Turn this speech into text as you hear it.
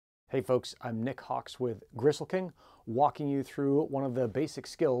Hey folks, I'm Nick Hawks with Gristle King, walking you through one of the basic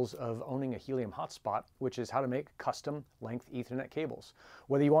skills of owning a Helium hotspot, which is how to make custom length Ethernet cables.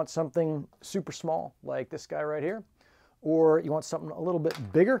 Whether you want something super small, like this guy right here, or you want something a little bit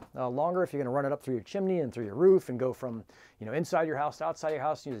bigger, longer, if you're gonna run it up through your chimney and through your roof and go from inside your house to outside your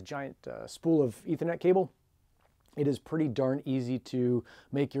house and use a giant spool of Ethernet cable, it is pretty darn easy to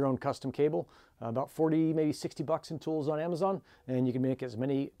make your own custom cable. About 40, maybe 60 bucks in tools on Amazon, and you can make as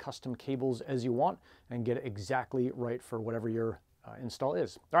many custom cables as you want and get it exactly right for whatever your install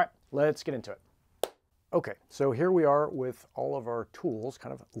is. All right, let's get into it. Okay, so here we are with all of our tools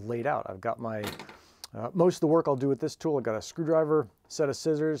kind of laid out. I've got my, most of the work I'll do with this tool. I've got a screwdriver, set of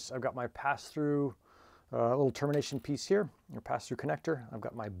scissors. I've got my pass-through little termination piece here, your pass-through connector. I've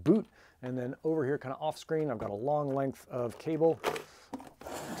got my boot, and then over here kind of off screen, I've got a long length of cable.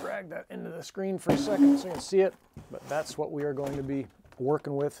 Drag that into the screen for a second so you can see it, but that's what we are going to be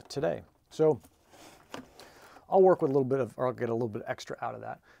working with today. So I'll work with a little bit of, or I'll get a little bit extra out of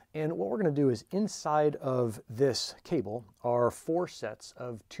that. And what we're going to do is inside of this cable are 4 sets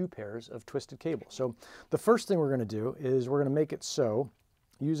of 2 pairs of twisted cable. So the first thing we're going to do is we're going to make it so,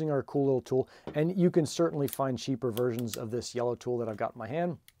 using our cool little tool, and you can certainly find cheaper versions of this yellow tool that I've got in my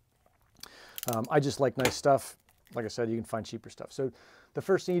hand. I just like nice stuff. Like I said, you can find cheaper stuff. So the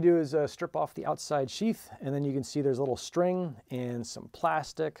first thing you do is strip off the outside sheath, and then you can see there's a little string and some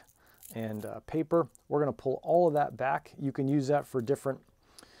plastic and paper. We're going to pull all of that back. You can use that for different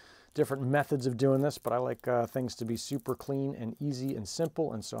methods of doing this, but I like things to be super clean and easy and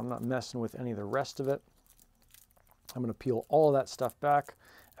simple, and so I'm not messing with any of the rest of it. I'm going to peel all of that stuff back,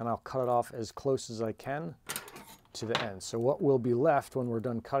 and I'll cut it off as close as I can to the end. So what will be left when we're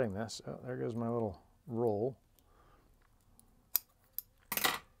done cutting this, oh, there goes my little roll.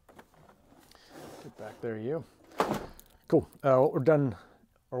 Get back there, you. Cool. What we're done,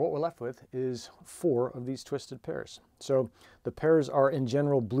 or what we're left with, is 4 of these twisted pairs. So the pairs are in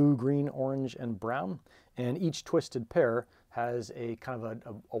general blue, green, orange, and brown, and each twisted pair has a kind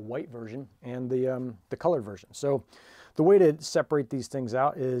of a white version and the colored version. So the way to separate these things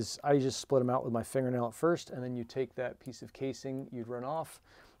out is I just split them out with my fingernail at first, and then you take that piece of casing you'd run off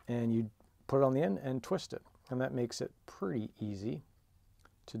and you put it on the end and twist it. And that makes it pretty easy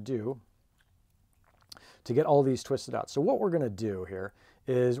to do, to get all these twisted out. So what we're going to do here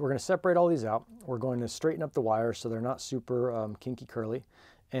is we're going to separate all these out. We're going to straighten up the wires so they're not super kinky curly,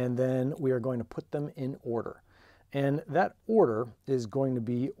 and then we are going to put them in order. And that order is going to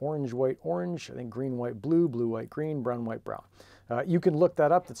be orange, white, orange, I think green, white, blue, blue, white, green, brown, white, brown. You can look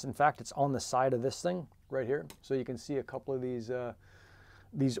that up. In fact, it's on the side of this thing right here. So you can see a couple of these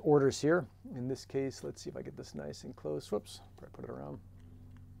orders here. In this case, let's see if I get this nice and close. Whoops, probably put it around.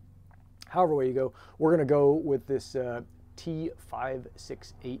 However way you go, we're going to go with this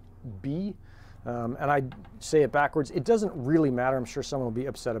𝗵𝗃68B. And I say it backwards. It doesn't really matter. I'm sure someone will be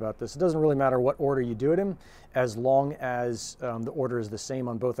upset about this. It doesn't really matter what order you do it in, as long as the order is the same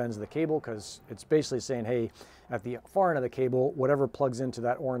on both ends of the cable, because it's basically saying, hey, at the far end of the cable, whatever plugs into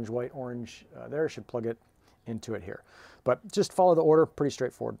that orange, white, orange there should plug it into it here. But just follow the order, pretty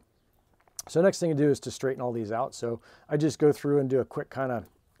straightforward. So next thing to do is to straighten all these out. So I just go through and do a quick kind of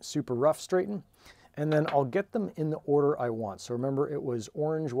super rough straighten, and then I'll get them in the order I want. So remember, it was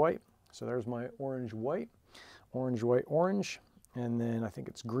orange, white. So there's my orange, white, orange, white, orange, and then I think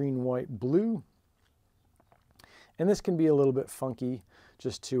it's green, white, blue. And this can be a little bit funky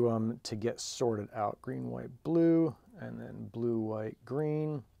just to get sorted out. Green, white, blue, and then blue, white,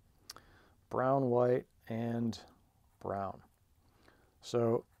 green, brown, white, and brown.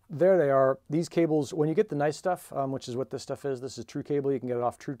 So there they are. These cables, when you get the nice stuff, which is what this stuff is, this is True Cable. You can get it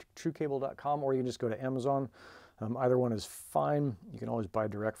off truecable.com, or you can just go to Amazon. Either one is fine. You can always buy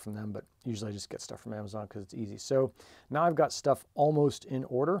direct from them, but usually I just get stuff from Amazon because it's easy. So now I've got stuff almost in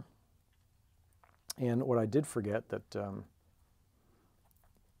order. And what I did forget that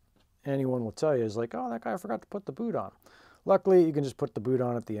anyone will tell you is like, oh, that guy forgot to put the boot on. Luckily, you can just put the boot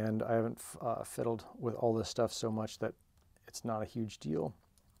on at the end. I haven't fiddled with all this stuff so much that it's not a huge deal.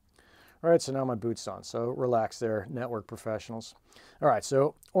 All right, so now my boot's on, so relax there, network professionals. All right,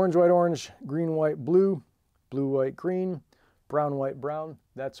 so orange, white, orange, green, white, blue, blue, white, green, brown, white, brown.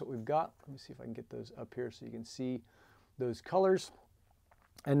 That's what we've got. Let me see if I can get those up here so you can see those colors.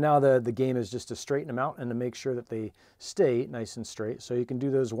 And now the game is just to straighten them out and to make sure that they stay nice and straight. So you can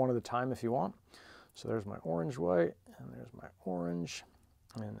do those one at a time if you want. So there's my orange, white, and there's my orange,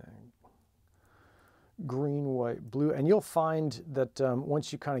 and then green, white, blue. And you'll find that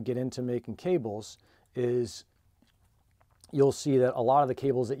once you kind of get into making cables is you'll see that a lot of the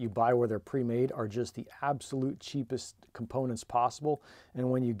cables that you buy where they're pre-made are just the absolute cheapest components possible. And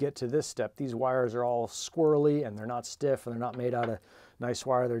when you get to this step, these wires are all squirrely and they're not stiff and they're not made out of nice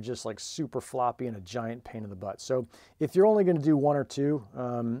wire. They're just like super floppy and a giant pain in the butt. So if you're only going to do one or two,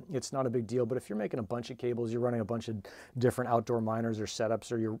 it's not a big deal. But if you're making a bunch of cables, you're running a bunch of different outdoor miners or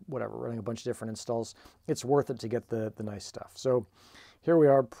setups, or you're whatever, running a bunch of different installs, it's worth it to get the nice stuff. So here we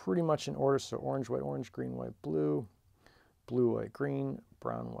are pretty much in order. So orange, white, orange, green, white, blue, blue, white, green,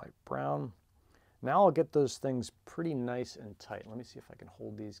 brown, white, brown. Now I'll get those things pretty nice and tight. Let me see if I can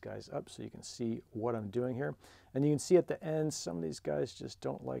hold these guys up so you can see what I'm doing here. And you can see at the end, some of these guys just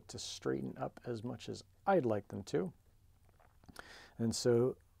don't like to straighten up as much as I'd like them to. And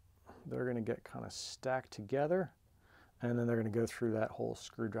so they're going to get kind of stacked together, and then they're going to go through that whole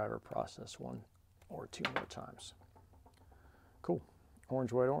screwdriver process one or two more times. Cool.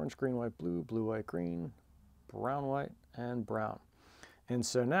 Orange, white, orange, green, white, blue, blue, white, green, brown, white, and brown. And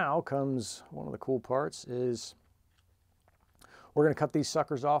so now comes one of the cool parts is we're going to cut these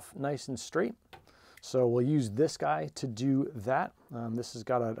suckers off nice and straight. So we'll use this guy to do that. This has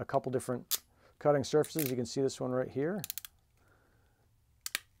got a couple different cutting surfaces. You can see this one right here.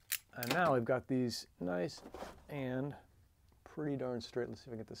 And now we've got these nice and pretty darn straight. Let's see if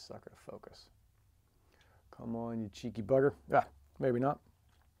I can get this sucker to focus. Come on, you cheeky bugger. Yeah, maybe not.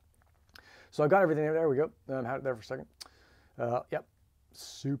 So I got everything there. We go. Had it there for a second. Yep.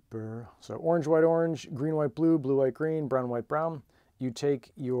 Super. So orange, white, orange, green, white, blue, blue, white, green, brown, white, brown. You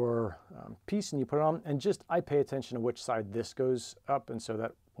take your piece and you put it on, and just I pay attention to which side this goes up, and so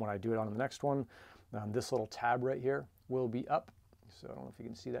that when I do it on the next one, this little tab right here will be up. So I don't know if you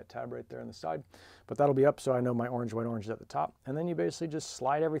can see that tab right there on the side, but that'll be up so I know my orange, white, orange is at the top. And then you basically just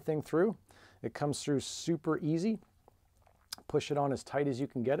slide everything through. It comes through super easy. Push it on as tight as you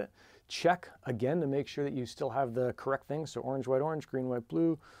can get it. Check again to make sure that you still have the correct thing. So orange, white, orange, green, white,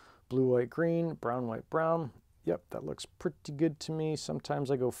 blue, blue, white, green, brown, white, brown. Yep, that looks pretty good to me.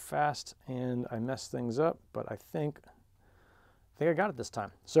 Sometimes I go fast and I mess things up, but I think I got it this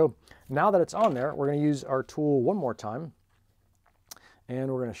time. So now that it's on there, we're going to use our tool one more time,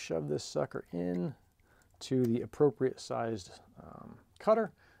 and we're going to shove this sucker in to the appropriate sized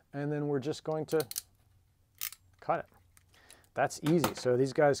cutter, and then we're just going to cut it. That's easy. So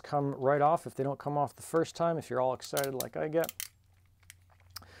these guys come right off. If they don't come off the first time, if you're all excited like I get,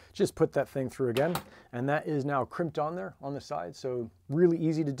 just put that thing through again. And that is now crimped on there on the side. So really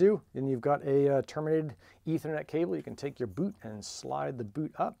easy to do. And you've got a terminated Ethernet cable. You can take your boot and slide the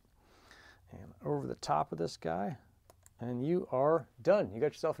boot up and over the top of this guy, and you are done. You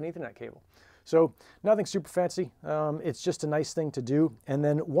got yourself an Ethernet cable. So nothing super fancy. It's just a nice thing to do. And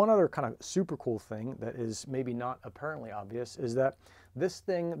then one other kind of super cool thing that is maybe not apparently obvious is that this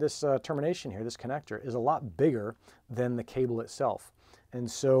thing, this termination here, this connector, is a lot bigger than the cable itself. And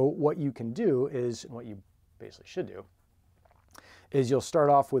so what you can do is, and what you basically should do, is you'll start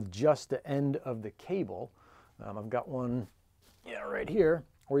off with just the end of the cable. I've got one right here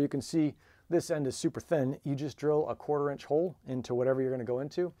where you can see this end is super thin. You just drill a 1/4 inch hole into whatever you're going to go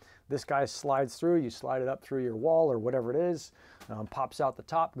into. This guy slides through. You slide it up through your wall or whatever it is, pops out the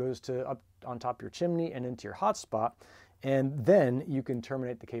top, goes to up on top of your chimney and into your hotspot, and then you can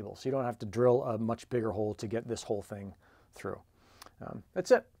terminate the cable. So you don't have to drill a much bigger hole to get this whole thing through. That's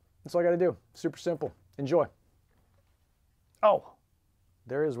it. That's all I got to do. Super simple. Enjoy. Oh,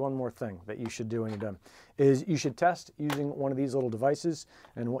 there is one more thing that you should do when you're done, is you should test using one of these little devices.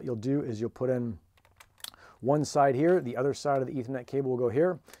 And what you'll do is you'll put in one side here, the other side of the Ethernet cable will go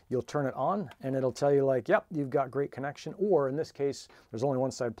here. You'll turn it on and it'll tell you like, yep, you've got great connection. Or in this case, there's only one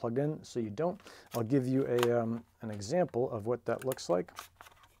side plugged in, so you don't. I'll give you an example of what that looks like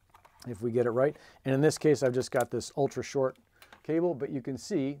if we get it right. And in this case, I've just got this ultra short cable, but you can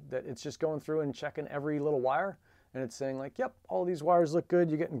see that it's just going through and checking every little wire, and it's saying like, yep, all these wires look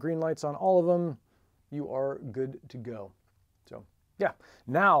good. You're getting green lights on all of them. You are good to go. So yeah,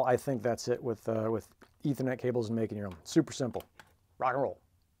 now I think that's it with Ethernet cables and making your own. Super simple. Rock and roll.